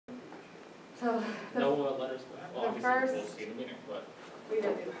So No letters, well, obviously first- we'll see in a minute, but we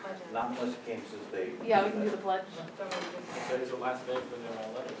gotta do the pledge. Not unless it came since they. Yeah, we can do the pledge. today's the last day for their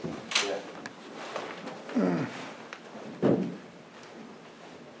letters. Yeah.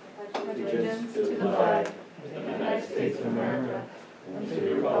 Pledge allegiance to the flag of the United States of America and to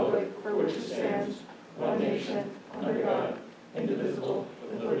the republic for which it stands, one nation, under God, indivisible,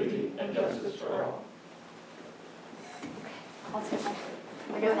 with liberty and justice for all. I'll skip my,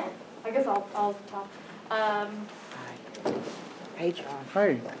 I guess I'll talk. Hey, John.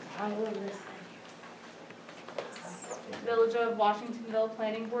 Hi. Village of Washingtonville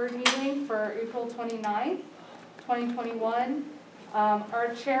Planning Board meeting for April 29th, 2021.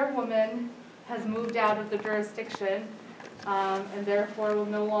 Our chairwoman has moved out of the jurisdiction and therefore will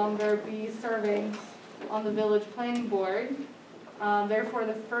no longer be serving on the village planning board. Therefore,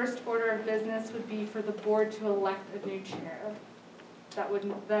 the first order of business would be for the board to elect a new chair. That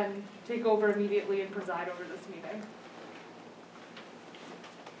would then take over immediately and preside over this meeting.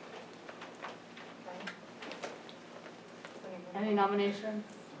 Any nominations?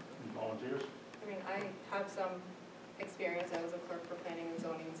 Volunteers? I mean, I have some experience. I was a clerk for planning and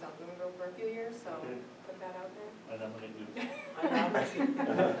zoning in South Louisville for a few years, so put that out there. I nominate you. Alright,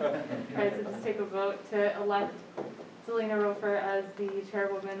 so just take a vote to elect Selena Rofer as the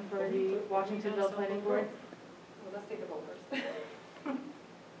chairwoman for the Washingtonville Planning Board. Well, let's take a vote first.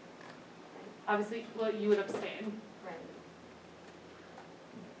 Obviously, well, you would abstain. Right.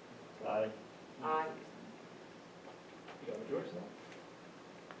 Aye. Aye. You got yours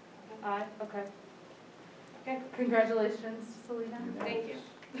now? Aye, okay. Okay, congratulations, Selena. Thank you.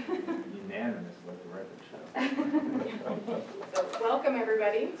 Unanimous, let the record show. So welcome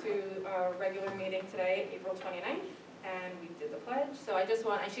everybody to our regular meeting today, April 29th, and we did the pledge. So I just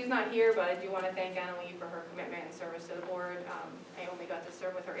want, and she's not here, but I do want to thank Annalee for her commitment and service to the board. I only got to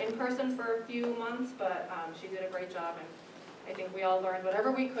serve with her in person for a few months, but she did a great job, and I think we all learned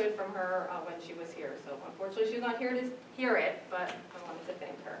whatever we could from her when she was here. So unfortunately she's not here to hear it, but I wanted to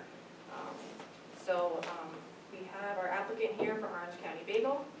thank her. We have our applicant here for Orange County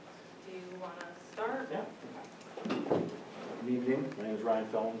Bagel. Do you want to start? Yeah. Good evening, my name is Ryan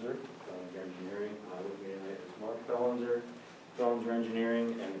Fellenser, Engineering. With me tonight is Mark Fellenser,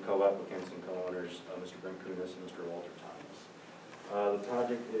 Engineering, and the co-applicants and co-owners, Mr. Brent Kunis and Mr. Walter Thomas. The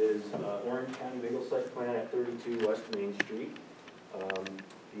project is Orange County Bagel Site Plan at 32 West Main Street.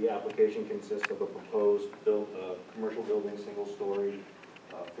 The application consists of a proposed commercial building, single-story,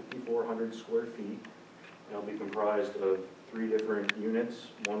 5,400 square feet. It'll be comprised of 3 different units.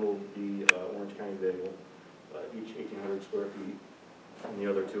 One will be Orange County Bagel, each 1,800 square feet, and the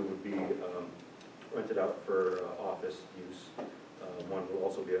other 2 would be rented out for office use. One will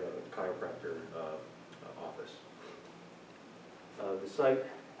also be a chiropractor office. The site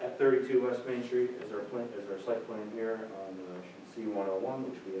at 32 West Main Street is our site plan here on sheet C101,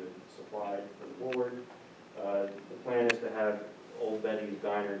 which we have supplied for the board. The plan is to have Old Betty's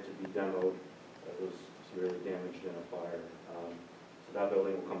Diner to be demoed. That was severely damaged in a fire. So that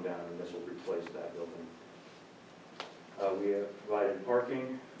building will come down and this will replace that building. We have provided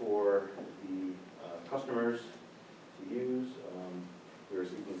parking for the customers to use. We are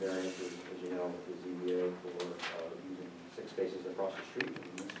seeking variances, as you know, with the ZBA for using 6 spaces across the street in the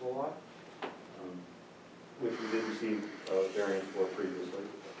municipal lot, which we did receive variance for previously.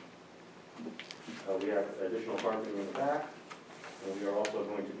 We have additional parking in the back. And we are also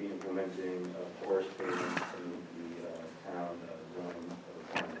going to be implementing porous pavement in the town zoning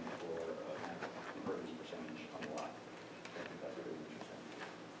requirement for impervious percentage on the lot. I think that's really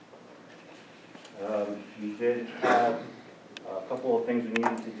interesting. We did have a couple of things we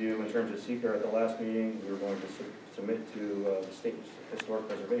needed to do in terms of seeker at the last meeting. We were going to submit to the State Historic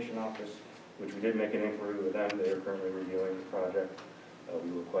Preservation Office, which we did make an inquiry with them. They are currently reviewing the project. We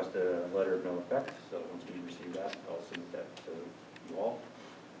requested a letter of no effect, so once we receive that, I'll submit that to you all.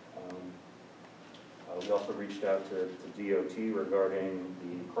 We also reached out to DOT regarding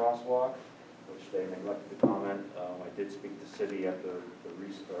the crosswalk, which they neglected to comment. I did speak to City at the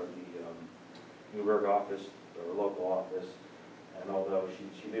Newburgh office, or local office, and although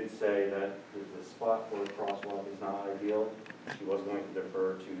she did say that the spot for the crosswalk is not ideal, she was going to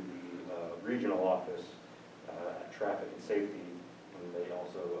defer to the regional office at Traffic and Safety, and they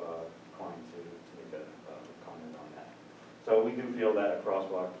also declined to make a comment on that. So we do feel that a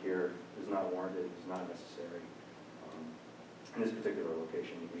crosswalk here is not warranted, is not necessary. In this particular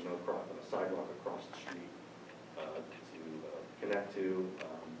location, there's no sidewalk across the street to connect to.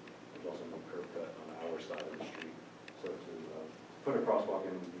 There's also no curb cut on our side of the street. So to put a crosswalk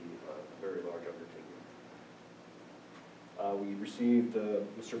in would be a very large undertaking. We received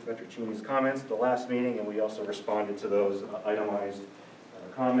Mr. Petrocini's comments at the last meeting, and we also responded to those itemized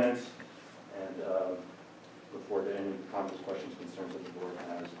comments, and look forward to any comments, questions, concerns that the board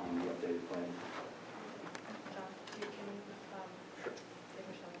has on the updated plan. John, you can, take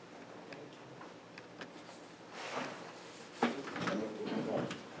a shot.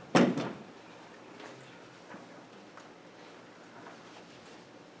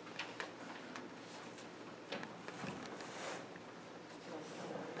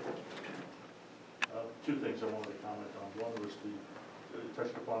 Two things I wanted to comment on. One was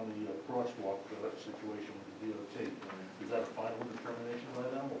touched upon the crosswalk situation with the DOT. Is that a final determination by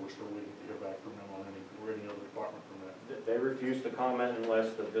them, or we're still waiting to hear back from them on any other department from that? They refused to comment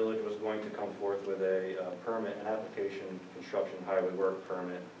unless the village was going to come forth with a permit, an application, construction highway work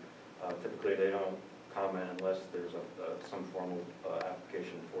permit. Typically, they don't comment unless there's some formal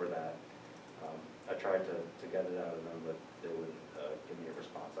application for that. I tried to get it out of them, but they wouldn't give me a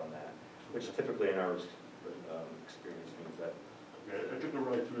response on that, which typically in our experience means that. Okay, I took a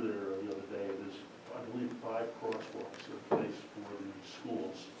ride through there the other day. There's, I believe, 5 crosswalks in place for the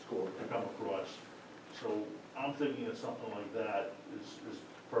schools to come across. So I'm thinking that something like that is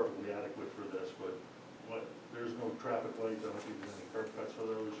perfectly adequate for this, but there's no traffic lights, I don't think there's any curb cuts for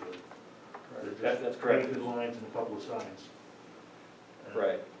those, or they're just That's correct. painted lines and a couple of signs. And-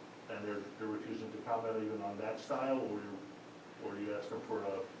 Right. And they're refusing to comment even on that style, or you ask them for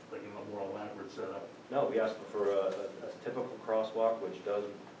a more elaborate setup? No, we asked for a typical crosswalk, which does,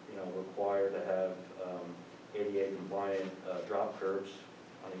 require to have ADA compliant drop curbs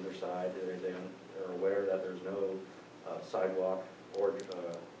on either side. They are aware that there's no sidewalk or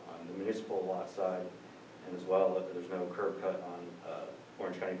on the municipal lot side, and as well that there's no curb cut on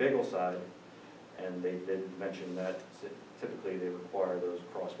Orange County Bagel side. And they did mention that typically they require those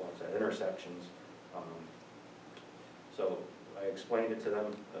crosswalks at intersections. So I explained it to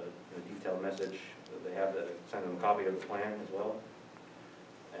them in a detailed message. They have to send them a copy of the plan as well.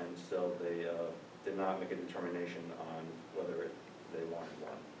 And still, they did not make a determination on whether they wanted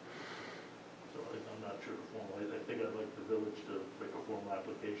one. So I'm not sure the formal, I think I'd like the village to make a formal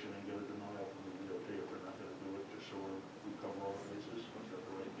application and get a denial from the DOT if they're not gonna do it, just so we cover all the bases. Is that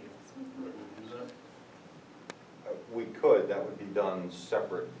the right thing? Right way to do that? We could, that would be done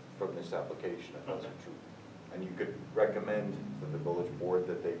separate from this application, if that's true. And you could recommend to the village board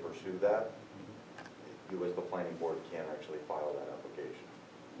that they pursue that. You as the planning board can't actually file that application.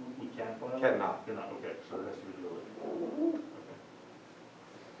 We can file it? Cannot. Cannot, okay, so it has to be the village. Okay.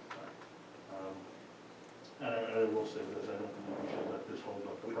 And I will say this, I don't believe we should let this hold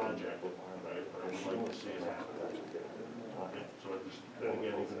up the project, right? But I would like to see it happen. Okay, so I just,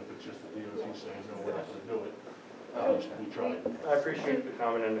 again, even if it's just the DOT saying, no, we're not gonna do it, at least we tried. I appreciate the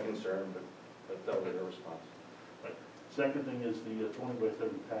comment and the concern, but that was their response. Second thing is the 20 by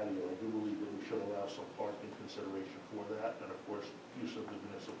 30 patio. I do believe that we should allow some parking consideration for that, and of course, use of the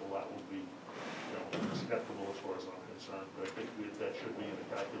municipal lot would be, acceptable as far as I'm concerned. But I think that should be in the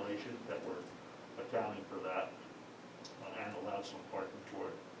calculation, that we're accounting for that, and allow some parking for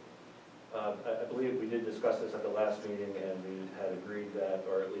it. I believe we did discuss this at the last meeting, and we had agreed that,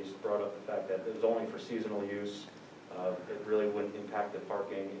 or at least brought up the fact that it was only for seasonal use. It really wouldn't impact the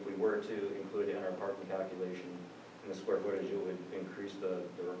parking. If we were to include it in our parking calculation, in the square footage, it would increase the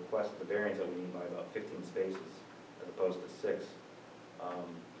request, the variance that we need by about 15 spaces as opposed to 6.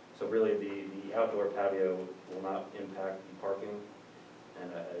 So really the outdoor patio will not impact the parking,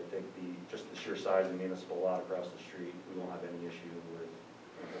 and I think just the sheer size of the municipal lot across the street, we won't have any issue with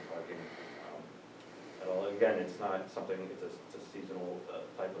parking at all. Again, it's not something, it's a seasonal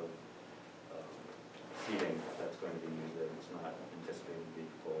type of seating that's going to be used there. It's not anticipated to be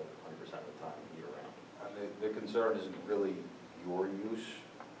full 100% of the time year round. The concern isn't really your use.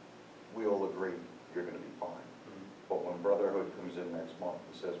 We all agree you're gonna be fine. But when Brotherhood comes in next month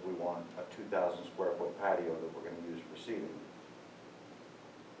and says we want a 2,000 square foot patio that we're gonna use for seating,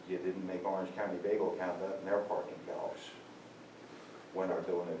 you didn't make Orange County Bagel count that in their parking calcs. We're not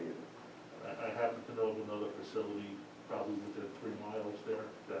doing it either. I happen to know of another facility, probably within 3 miles there,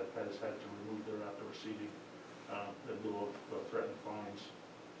 that has had to remove their outdoor seating in lieu of threatened fines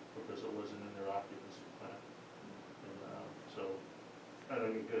because it wasn't in their occupancy plan. And so, I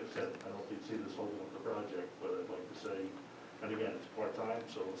don't think, like I said, I don't see this holding up the project, but I'd like to say, and again, it's part-time,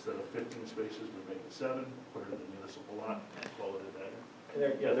 so instead of 15 spaces, we make it 7, put it in the municipal lot, and call it a day.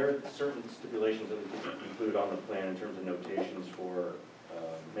 There are certain stipulations that we can include on the plan in terms of notations for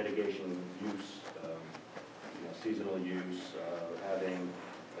mitigation use, seasonal use, having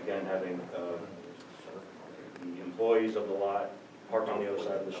the employees of the lot park on the other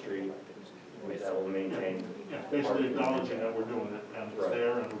side of the street. That will maintain Yeah, basically acknowledging that we're doing it, and it's Right.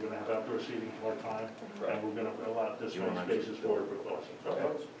 there, and we're gonna have outdoor seating for our time, Right. and we're gonna allow display spaces for it for closing.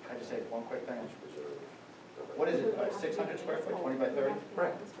 Can I just say one quick thing? What is it, 600 square foot, 20 by 30?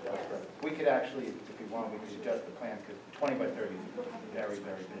 Right. We could actually, if we want, we could adjust the plan, because 20 by 30 is very,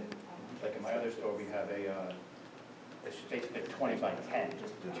 very big. Like in my other store, we have it's basically 20 by 10,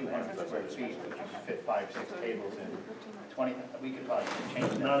 200 square feet, which you could fit 5, 6 tables in. 20, we could probably change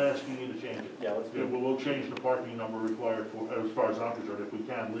that. Not asking you to change it. Yeah, let's Yeah, do. we'll change the parking number required for, as far as I'm concerned, if we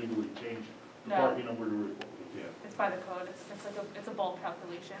can legally change the No. parking number to, yeah. It's by the code, it's like it's a bulk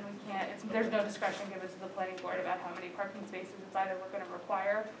calculation, we can't, there's no discretion given to the planning board about how many parking spaces. It's either we're gonna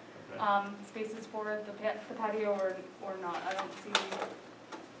require, Okay. spaces for the patio or not. I don't see,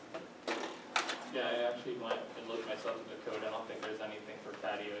 Yeah, I actually went and looked myself at the code, I don't think there's anything for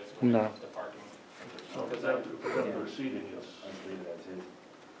patios when it comes to parking. So if it's outdoor seating, it's,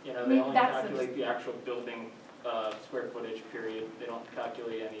 You know, I they mean, only that's a- calculate the actual building, square footage period, they don't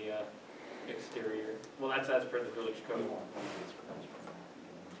calculate any, exterior. Well, that's as per the village code.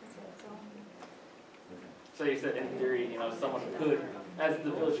 So you said in theory, you know, someone could, as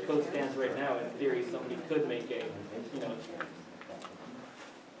the village code stands right now, in theory, somebody could make a, you know,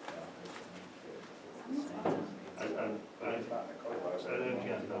 I didn't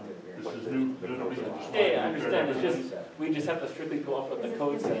get that. This is new to me. yeah, I understand, it's just, we just have to strictly go off what the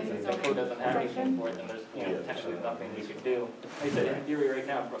code says, and if the code doesn't have anything for it, then there's, you know, potentially nothing we could do. Like I said, in theory, right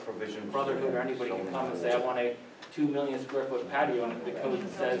now, Provision. Brotherhood or anybody can come and say, I want a 2 million square foot patio, and if the code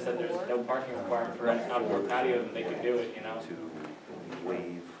says that there's no parking requirement for an outdoor patio, then they can do it, you know? To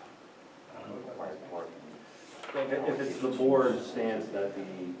waive required parking. If it's the board's stance that the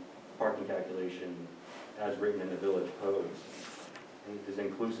parking calculation as written in the village code is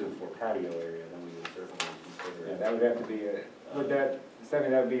inclusive for patio area, then we would certainly consider Yeah, it. that would have to be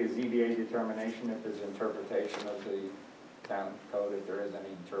Stephanie, that would be a ZBA determination if there's interpretation of the town code, if there is any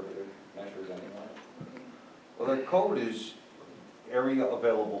interpretive measures anywhere. Well, the code is area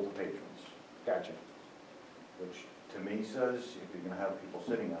available to patrons, Gotcha. which to me says if you're gonna have people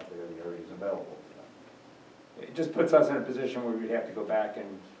sitting out there, the area is available to them. It just puts us in a position where we'd have to go back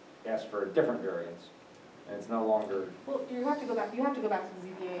and ask for a different variance. And it's no longer, well, you have to go back to the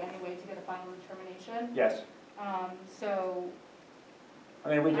ZBA anyway to get a final determination. yes, So, I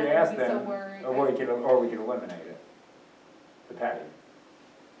mean, we I could wouldn't ask be so them, worried. or we could eliminate it, the patio.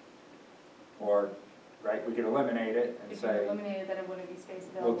 Or, right, we could eliminate it and If you say, eliminated that it wouldn't be space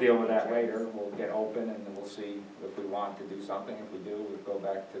available. we'll deal with for that patrons. later, we'll get open and then we'll see if we want to do something. If we do, we'll go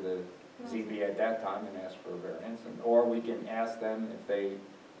back to the ZBA at that time and ask for a variance. Or we can ask them if they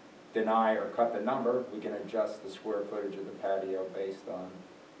deny or cut the number, we can adjust the square footage of the patio based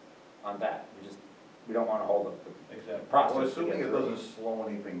on that. We don't want to hold up the process. Well, to assuming get it through. doesn't slow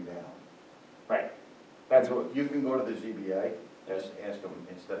anything down. Right, that's what, You can go to the ZBA, yes, just ask them,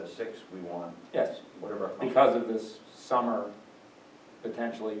 instead of 6, we want yes, whatever. because of this summer,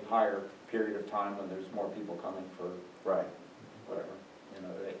 potentially higher period of time when there's more people coming for Right. whatever, you know,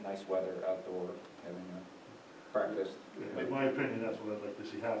 nice weather, outdoor, having a breakfast. In my opinion, that's what I'd like to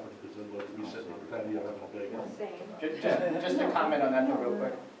see happen, because I'd like to be sitting on the patio having a bagel. Just to comment on that though real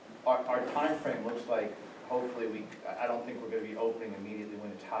quick, our timeframe looks like, hopefully I don't think we're gonna be opening immediately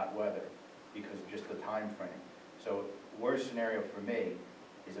when it's hot weather, because of just the time frame. So worst scenario for me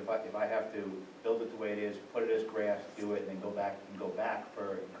is if I have to build it the way it is, put it as grass, do it, and then go back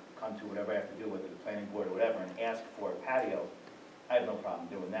come to whatever I have to do with the planning board or whatever, and ask for a patio, I have no problem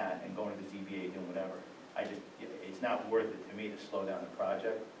doing that, and going to the ZBA, doing whatever. It's not worth it to me to slow down the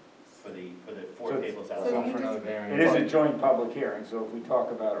project for the 4 So- tables so outside. you just- It is a joint public hearing, so if we talk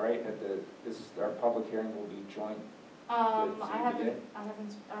about, right, our public hearing will be joint. I With haven't, ZBA? I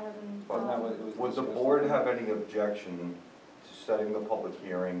haven't, Wasn't that what it was Would the discussed? board have any objection to setting the public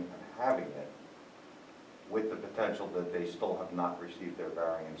hearing and having it with the potential that they still have not received their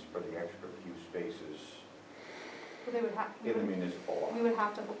variance for the extra few spaces but they would have, in the municipal law?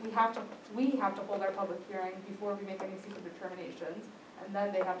 we have to hold our public hearing before we make any secret determinations, and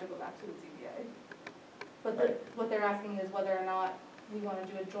then they have to go back to the ZBA. But what they're asking is whether or not we want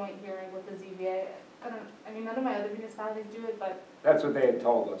to do a joint hearing with the ZBA. I mean, none of my other municipalities do it, but That's what they had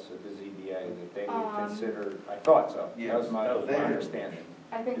told us at the ZBA, that they would consider, I thought so. That was my Yes, they did. understanding.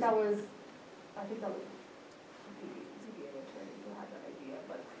 I think that was the ZBA attorney who had that idea,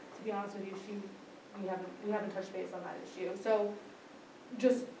 but to be honest with you, we haven't touched base on that issue. So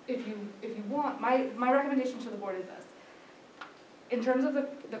just, if you want, my recommendation to the board is this. In terms of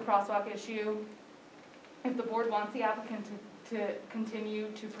the crosswalk issue, if the board wants the applicant to continue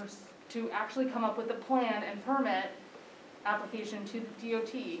to actually come up with a plan and permit application to the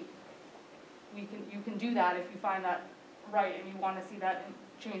DOT, you can do that if you find that right and you wanna see that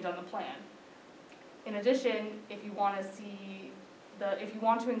change on the plan. In addition, if you wanna see if you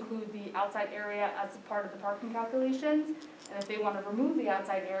want to include the outside area as a part of the parking calculations, and if they wanna remove the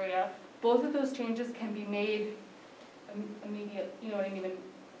outside area, both of those changes can be made immediate, you know what I mean,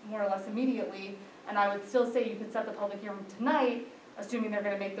 more or less immediately, and I would still say you could set the public hearing tonight, assuming they're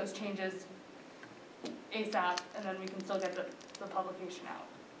gonna make those changes ASAP, and then we can still get the publication out.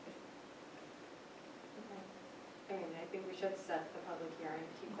 I mean, I think we should set the public hearing,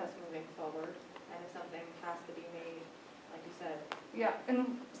 keep this moving forward, and if something has to be made, like you said. Yeah,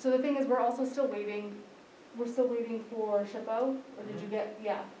 and so the thing is, we're still waiting for SHPO, or did you get,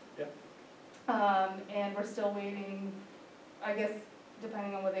 yeah. Yep. And we're still waiting, I guess,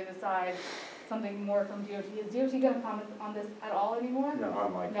 depending on what they decide, something more from DOT. Is DOT gonna comment on this at all anymore? No,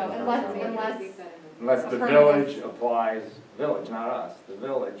 unlike. No, Unless the village applies, village, not us, the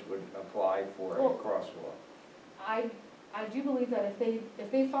village would apply for a Well, crosswalk. I do believe that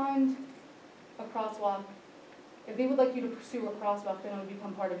if they find a crosswalk, if they would like you to pursue a crosswalk, then it would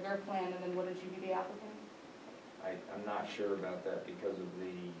become part of your plan, and then wouldn't you be the applicant? I'm not sure about that because of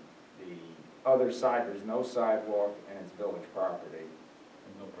the other side, there's no sidewalk and it's village property.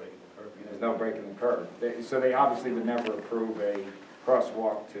 And no breaking the curb. There's no breaking the curb. So they obviously would never approve a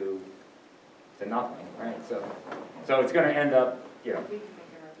crosswalk to nothing, right? So it's gonna end up, you know,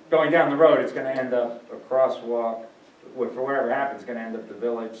 going down the road, it's gonna end up a crosswalk, for whatever happens, it's gonna end up the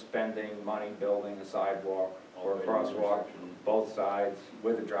village spending money building a sidewalk or a crosswalk, both sides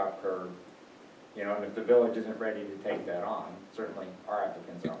with a drop curb. You know, and if the village isn't ready to take that on, certainly our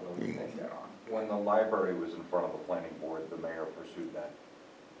applicants aren't willing to take that on. When the library was in front of the planning board, the mayor pursued that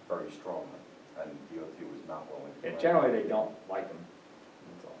very strongly, and DOT was not willing to. And generally, they don't like them,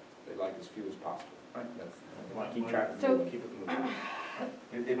 that's all. They like as few as possible, right? They want to keep track of So- it, keep it moving.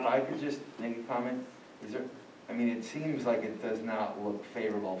 If I could just make a comment, is there, I mean, it seems like it does not look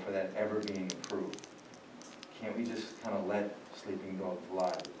favorable for that ever being approved. Can't we just kind of let sleeping dogs lie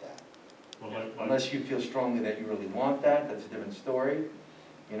with that? Well, Unless you feel strongly that you really want that, that's a different story.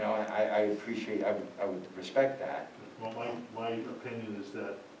 You know, I appreciate, I would respect that. Well, my opinion is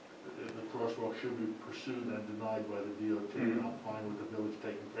that the crosswalk should be pursued and denied by the DOT. Mhm. I'm fine with the village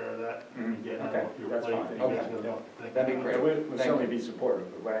taking care of that. Mhm. And getting that Okay, off your that's plate. fine. You guys Okay. got enough to think That'd be about. great. Yeah, we'd Thank certainly you. be supportive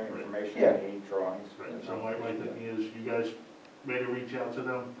of any information, Yeah. any drawings. Right, so my thinking is, you guys made a reach out to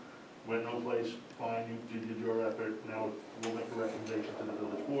them, went no place, fine, you did your effort, now we'll make a recommendation to the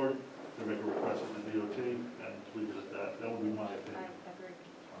village board, to make a request to the DOT, and leave it at that. That would be my I opinion.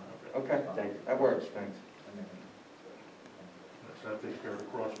 agree. Okay, Thank you. that works, thanks. So that takes care of the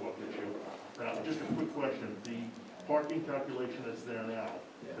crosswalk issue. Now, just a quick question, the parking calculation that's there now,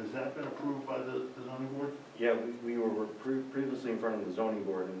 has that been approved by the zoning board? Yeah, we were previously in front of the zoning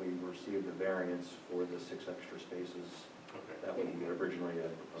board, and we received a variance for the 6 extra spaces Okay, that we originally had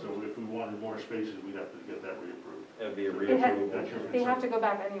so proposed. if we wanted more spaces, we'd have to get that reapproved. It would be a It had- reapproval. They have to go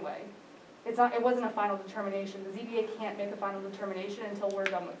back anyway. It wasn't a final determination. The ZBA can't make a final determination until we're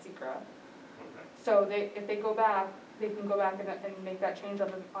done with SECR. Okay. So if they go back, they can go back and make that change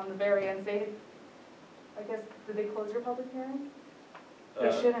on the variance. I guess, did they close your public hearing?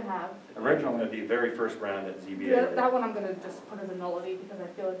 They shouldn't have. Originally, At the very first round at Yeah, ZBA. that one I'm gonna just put as a nullity because I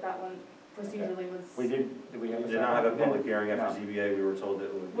feel like that one procedurally was. did we have a We did not have a second? public hearing after No. ZBA, we were told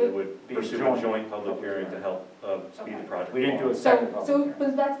that we would Be pursue a joint joint public public hearing to hearing. help speed the Okay. project. We didn't do a along. second public So, hearing.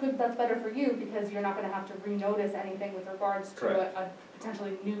 but that's good, that's better for you because you're not gonna have to renotice anything with regards to Correct. a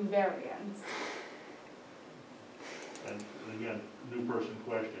potentially new variance. And again, new person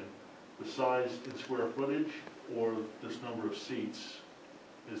question, the size in square footage or this number of seats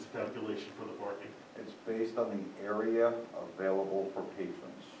is the calculation for the parking? It's based on the area available for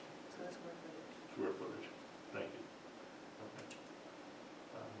patrons. So that's worth it. Square footage, thank you.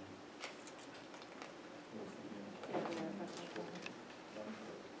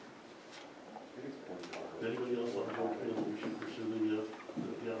 Does anybody else on the board feel that we should pursue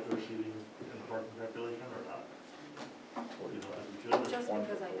the outdoor seating and the parking calculation or not? Or you don't think we should? Just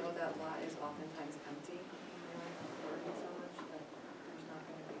because I know that lot is oftentimes empty, and they like parking so much that there's not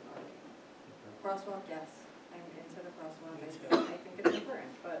gonna be parking. Crosswalk, yes, I'm into the crosswalk, I think it's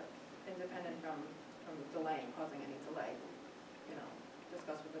important, but independent from delaying, causing any delay, you know,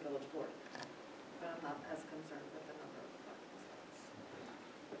 discuss with the village board. But I'm not as concerned with the number of parking spots.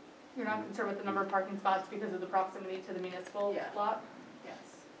 You're not concerned with the number of parking spots because of the proximity to the municipal Yeah. lot?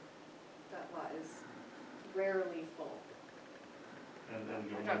 Yes, that lot is rarely full. And then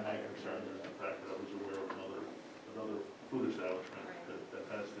again, my concern is the fact that I was aware of another food establishment that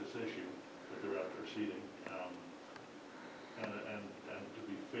has this issue with their outdoor seating. And to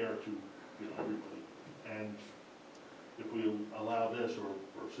be fair to everybody. And if we allow this or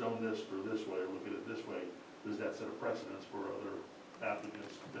zone this for this way, or look at it this way, does that set a precedence for other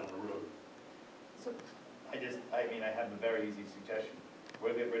applicants down the road? I mean, I have a very easy suggestion.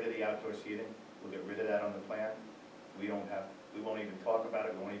 We'll get rid of the outdoor seating, we'll get rid of that on the plan. We won't even talk about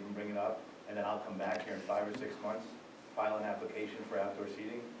it, we won't even bring it up, and then I'll come back here in 5 or 6 months, file an application for outdoor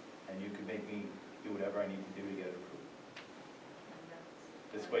seating, and you can make me do whatever I need to do to get it approved.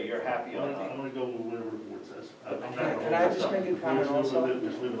 This way you're happy I'm on it. gonna go with whatever the board says. Can I just make a comment also?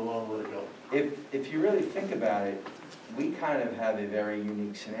 Just leave it alone, let it go. If you really think about it, we kind of have a very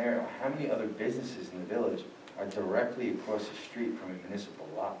unique scenario. How many other businesses in the village are directly across the street from a municipal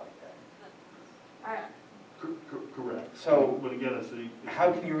lot like that? Correct. So, But again, it's the.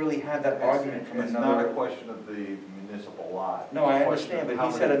 how can you really have that argument from It's not another? a question of the municipal lot. No, I It's a question understand, of but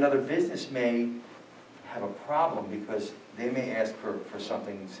how he said many- another business may have a problem because they may ask for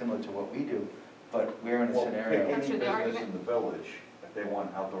something similar to what we do, but we're in a Well, pick scenario. any That's the business argument. in the village, if they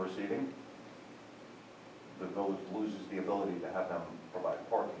want outdoor seating, the village loses the ability to have them provide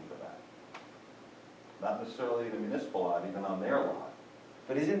parking for that. Not necessarily the municipal lot, even on their lot.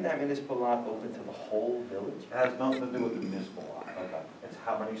 But isn't that municipal lot open to the whole village? It has nothing to do with the municipal lot. It's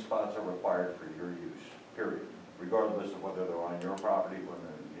how many spots are required for your use, period. Regardless of whether they're on your property or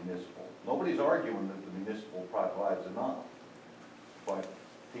they're municipal. Nobody's arguing that the municipal provides enough. But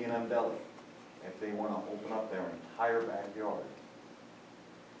P&M Deli, if they want to open up their entire backyard,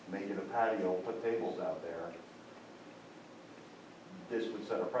 make it a patio, put tables out there, this would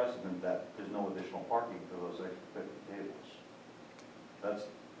set a precedent that there's no additional parking for those extra 50 tables. That's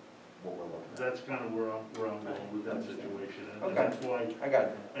what we're looking at. That's kind of where I'm going with that situation. And Okay. that's why, I got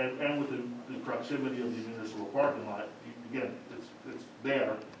it. and with the proximity of the municipal parking lot, again, it's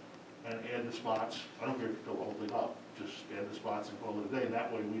there, and add the spots. I don't care if you fill the whole thing up, just add the spots and call it a day. And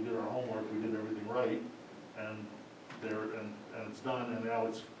that way, we did our homework, we did everything right, and it's done, and now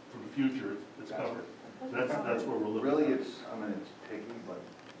it's, for the future, it's covered. That's where we're looking. Really, it's picky, but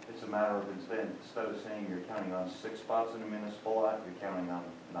it's a matter of instead of saying you're counting on 6 spots in a municipal lot, you're counting on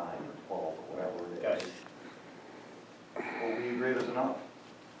 9 or 12 or whatever it is. Well, we agree there's enough.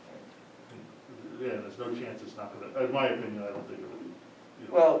 Yeah, there's no chance it's not gonna, in my opinion, I don't think it'll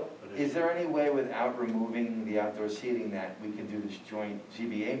be. Well, an issue. is there any way without removing the outdoor seating that we can do this joint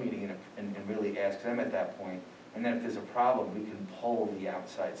ZBA meeting and really ask them at that point? And then if there's a problem, we can pull the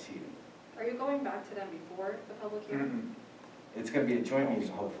outside seating. Are you going back to them before the public hearing? It's gonna be a joint meeting,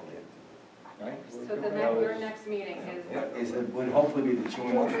 hopefully. Right? So your next meeting is, Would hopefully be the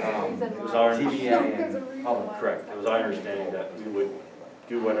joint, It was our, ZBA and public. correct, it was our understanding that we would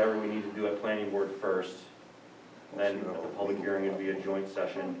do whatever we need to do at planning board first, then at the public hearing would be a joint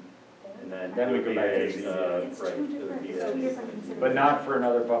session, and then Then it we would go be back to a, ZBA. right, it would be a, But not for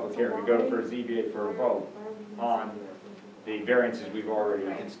another public hearing, we go for a ZBA for a vote on the variances we've already,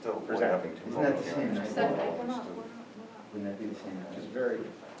 It's still Present. having 2 Isn't that the public same hearings. night? Wouldn't that be the same which is night? very,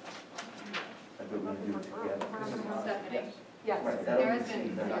 I thought we would do it together. Stephanie, Yes. Right. there has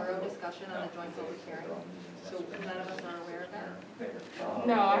been zero discussion on the joint public hearing, so none of us are aware of that.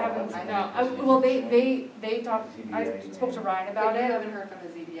 No, I haven't, no. Well, they talked, I spoke to Ryan about But you it, haven't heard from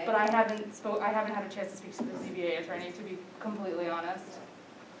the ZBA? but I haven't had a chance to speak to the ZBA attorney, to be completely honest.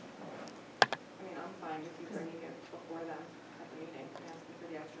 I mean, I'm fine with you bringing it before them at the meeting and asking for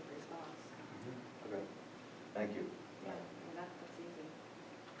the extra 3 spots. Okay. Thank you. Yeah, I mean, that's easy.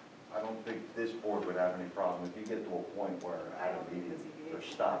 I don't think this board would have any problem. If you get to a point where at a meeting, they're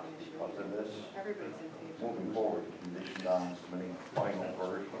stopped because of this, Everybody's in favor. moving forward, conditioned on submitting final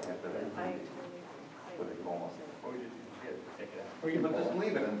version, if they're I with it going. Or we just, take it out. we can But pull just it.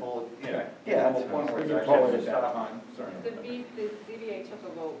 leave it until, Yeah, until the point where We it's can pull it actually at that stopped. time, sorry. The ZBA took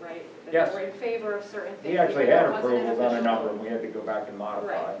a vote, right? That Yes. they were in favor of certain things. We actually even had though it wasn't an approvals on a official number, vote. and we had to go back and modify.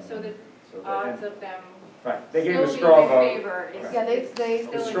 Right, so the So odds of them right, they gave still a being straw in vote. favor is. Yeah, they The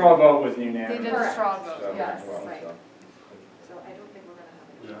still in- straw vote was They unanimous. did a strong so, vote, yes. well, Right. so. So I don't think we're gonna have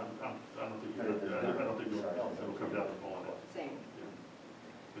an Yeah, issue. I don't think, it'll come down to pulling it. Same.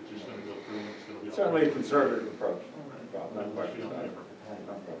 It's just gonna go through, it's gonna be. Certainly a conservative approach. Right. No question about it.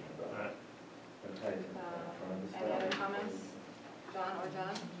 Right. Any other comments? John or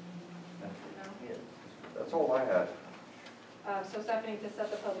John? No? That's all I had. So Stephanie, to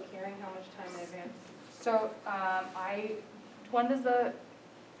set the public hearing, how much time in advance? So, when does the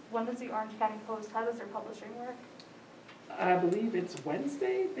Orange County Post, how does their publishing work? I believe it's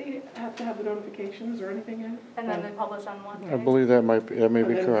Wednesday, they have to have the notifications or anything in. And then they publish on one day? I believe that may be And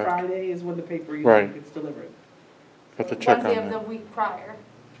then correct. Friday is when the paper Right. usually gets delivered. Have to check on Wednesday of the that. week prior.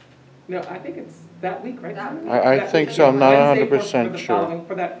 No, I think it's that week, right? That week. I That think week. so, I'm not Wednesday for 100% the sure. following-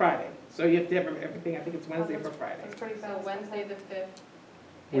 For that Friday. So you have to have everything, I think it's Wednesday for Friday. It's pretty So fast. Wednesday the 5th,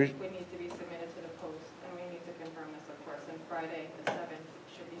 We- if we need to be submitted to the post, and we need to confirm this, of course, and Friday the 7th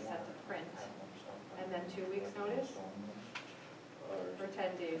should be sent to print. And then 2 weeks' notice, or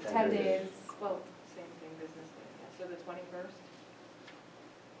 10 days? 10 days. Well, same thing, business day, yeah, so the 21st?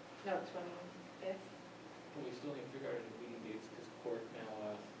 No, 25th? Well, we still need to figure out any meeting dates, because court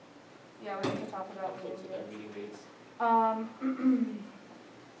now, Yeah, we need to talk about conflicts with our meeting meeting dates. dates.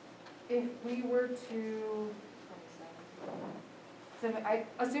 If we were to, 27th.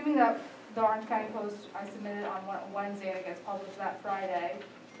 assuming that the Orange County Post, I submitted on Wednesday and it gets published that Friday,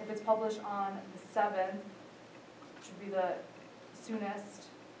 if it's published on the 7th, which would be the soonest.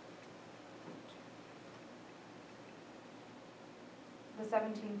 The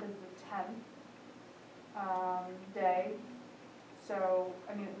 17th is the 10th day. So,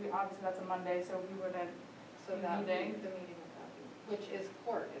 I mean, obviously that's a Monday, so we wouldn't, So that would be Meeting. the meeting of that week, which is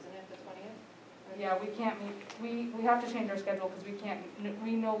court, isn't it, the 20th? yeah, we can't meet, we have to change our schedule because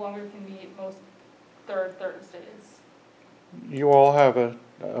we no longer can meet most third Thursdays. You all have a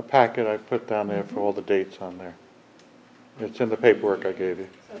packet I put down there for all the dates on there. It's in the paperwork I gave you.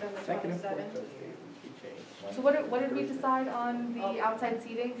 So then the Second and fourth 27th? Thursday we change. So what did we decide on the outside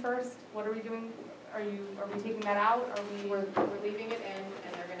seating first? What are we doing? Are we taking that out? Are we? We're leaving it in,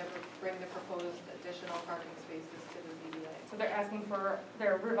 and they're gonna bring the proposed additional parking spaces to the ZBA. So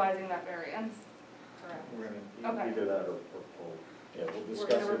they're revising that variance. Correct. We're Okay. gonna, either that or propose. Yeah, we'll We're discuss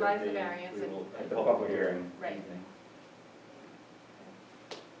gonna it revise at the the, variance we and- will, at the public hearing. Right. evening.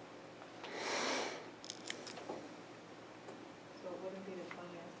 So it wouldn't be the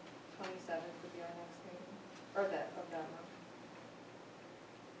 20th, 27th would be our next meeting, or of that month.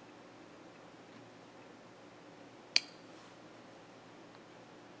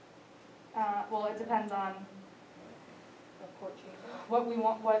 Well, it depends on The court changes.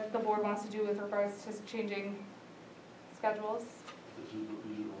 what the board wants to do with regards to changing schedules. These are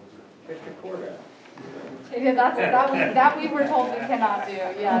the ones that. Pick the court out. Yeah, that we were told we cannot do,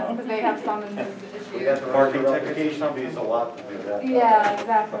 yes, because they have summons We got issues. the parking ticket fees a lot to do that. Yeah,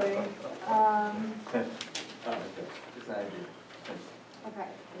 exactly. Oh, okay. Just an idea. Okay.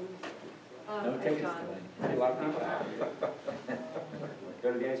 No Hey, tickets John. tonight. A lot of people out here.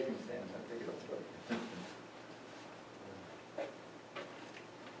 Go to the ice cream stand, I think it's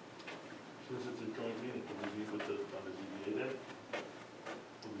Since it's a joint meeting, can we meet with on the ZBA day?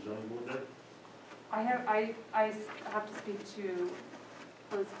 With the zoning board day? I have to speak to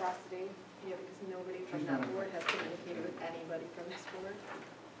Liz Cassidy. Yeah, because nobody from that board has communicated with anybody from this board,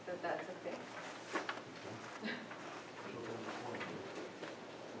 that that's a thing.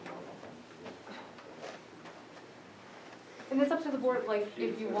 And it's up to the board, like,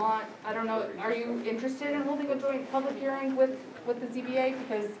 if you want, I don't know, are you interested in holding a joint public hearing with the ZBA?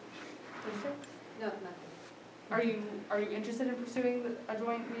 Because, what'd you say? No, nothing. Are you interested in pursuing a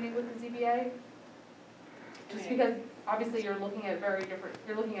joint meeting with the ZBA? Just Okay. because, obviously, you're looking at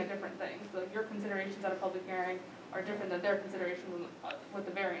different things. So your considerations at a public hearing are different than their considerations with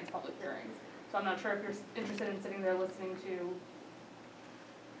the variance public hearings. So I'm not sure if you're interested in sitting there listening to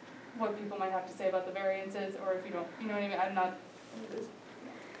what people might have to say about the variances, or if you don't, you know what I mean? I'm not,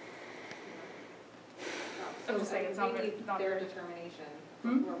 I'm just saying it's not We very- need not their very- determination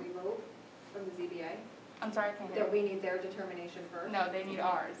Hmm? before we vote from the ZBA, I'm sorry, I can't hear that you. we need their determination first. No, they need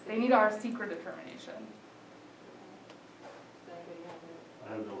ours. They need our secret determination. Does anybody have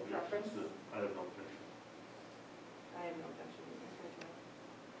a I have no objections preference? I have no objection. I have no objection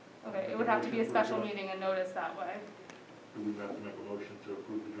either. Okay, it would have to be a special meeting and notice that way. Do we have to make a motion to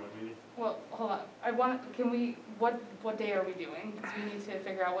approve the joint meeting? Well, hold on, what day are we doing? Because we need to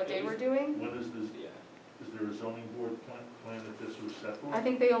figure out what day we're doing. When is this, Yeah. is there a zoning board plan that this was set for? I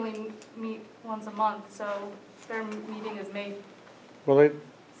think they only meet once a month, so their meeting is May Well, they,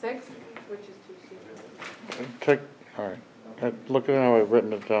 6th. Which is too soon. check, all right. Look at how I've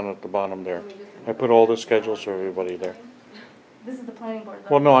written it down at the bottom there. I put all the schedules for everybody there. This is the planning board, though.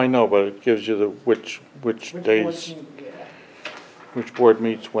 Well, no, I know, but it gives you the, which days, which board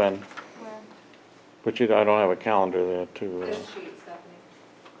meets when. Where? But I don't have a calendar there too. This sheet, Stephanie.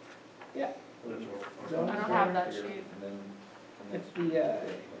 Yeah, That's I all. don't have that sheet. And then, it's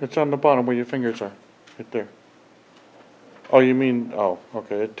the, It's on the bottom where your fingers are, right there. Oh, you mean, oh,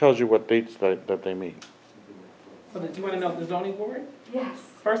 okay, it tells you what dates that they meet. so do you want to know the zoning board? Yes.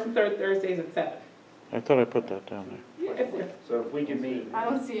 First and third Thursdays at 7. I thought I put that down there. Yeah, if, so if we can meet, I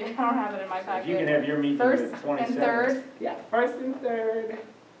don't see it. I don't have it in my if packet. you can have your meeting the First 27th. and third, yeah, first and third,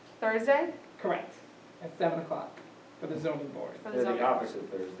 Thursday correct, at 7 o'clock for the zoning board. for the They're zoning. the opposite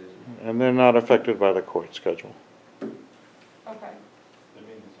Thursdays. And they're not affected by the court schedule. Okay. The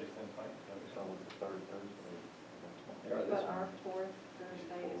meeting is 6 and 5. But our fourth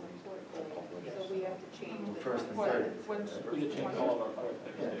Thursday is important, so we have to change the First and What- third. which- We could change all of our fourth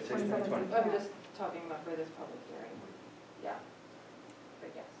Yeah, Thursdays. 16, 20. I'm just talking about for this public hearing. Yeah.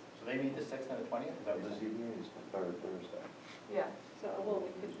 But yes, So they meet the 6th and the 20th, is that what The this is? ZBA is the third Thursday. Yeah. so, well,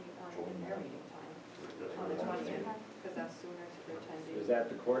 we could meet in their meeting time on the 20th, because that's sooner to their 10 days. Is that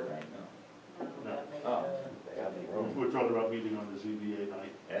the court night? No. No. Oh, They have the room. We're talking about meeting on the ZBA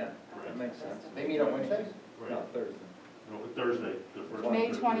night, yeah, that makes sense. They meet on Wednesdays? right? No, Thursday. No, Thursday, the first. May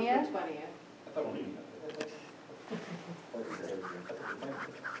Thursday. 20th? The 20th. I thought we.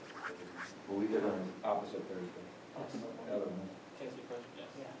 Believe it or not. Opposite Thursday. The other one. Casey, correct? Yes.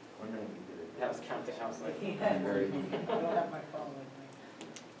 One night we did it. That was counting, I was like. Very-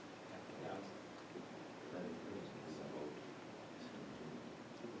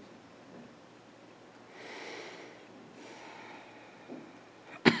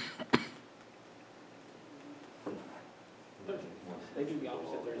 They do the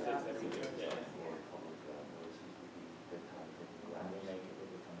opposite Thursdays every year, yeah.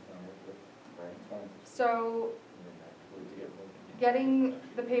 So getting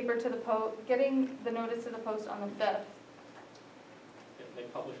the paper to the getting the notice to the post on the 5th, If they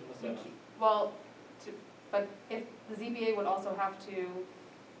publish on the 7th. well, but if the ZBA would also have to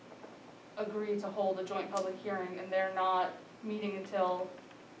agree to hold a joint public hearing, and they're not meeting until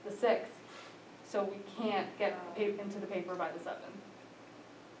the 6th, so we can't get into the paper by the 7th.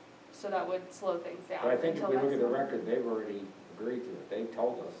 So that would slow things down But I think if until we look next at the month. record, they've already agreed to it. They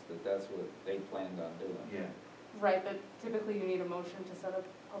told us that that's what they planned on doing. Yeah. Right, but typically you need a motion to set up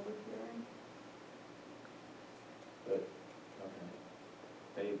a public hearing. But,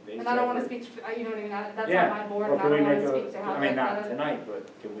 okay. They And I don't said wanna that- speak, you know what I mean, that's Yeah, not my board, well, and I can we don't wanna make speak to a, how I they mean, not set it. tonight,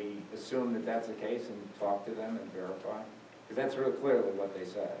 but can we assume that that's the case and talk to them and verify? Because that's real clearly what they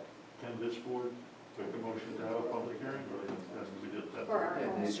said. Can this board make a motion to have a public hearing, or has to be did that? For our Yeah,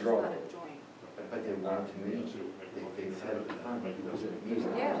 own, they it's stroll. not a joint. But they wanted to meet, they said at the time, like, it was a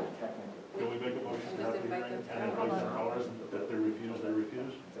meeting. Yeah. Can we make a motion to have Just a invite hearing, them and to if come. they tell us that they refuse, they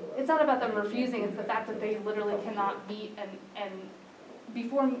refuse? It's not about them refusing, it's the fact that they literally cannot meet and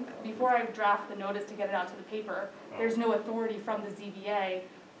before I draft the notice to get it out to the paper, there's no authority from the ZBA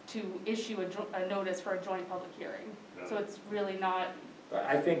to issue a notice for a joint public hearing. So it's really not, But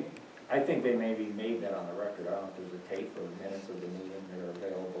I think they maybe made that on the record. I don't know if there's a tape or minutes of the meeting that are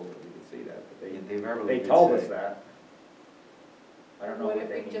available that we can see that, but They verbally they did told say- us that. I don't know What what if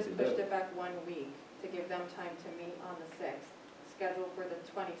they we need to just pushed do. it back 1 week to give them time to meet on the 6th, scheduled for the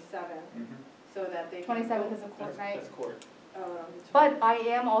 27th, Mhm. so that they can. 27th is a court night. That's court. But I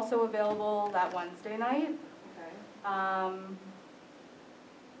am also available that Wednesday night, Okay.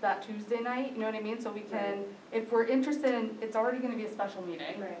 that Tuesday night, you know what I mean? So we can, if we're interested in, it's already gonna be a special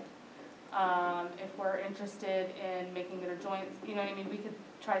meeting. Right. If we're interested in making it a joint, you know what I mean, we could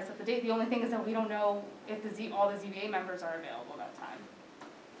try to set the date. The only thing is that we don't know if all the ZBA members are available that time.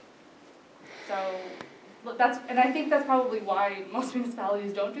 So, look, and I think that's probably why most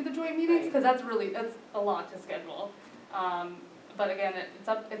municipalities don't do the joint meetings, because that's a lot to schedule. But again, it's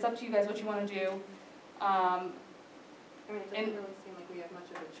up to you guys what you wanna do. I mean, it And- doesn't really seem like we have much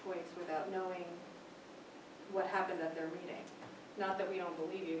of a choice without knowing what happened at their meeting. Not that we don't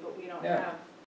believe you, but we don't Yeah. have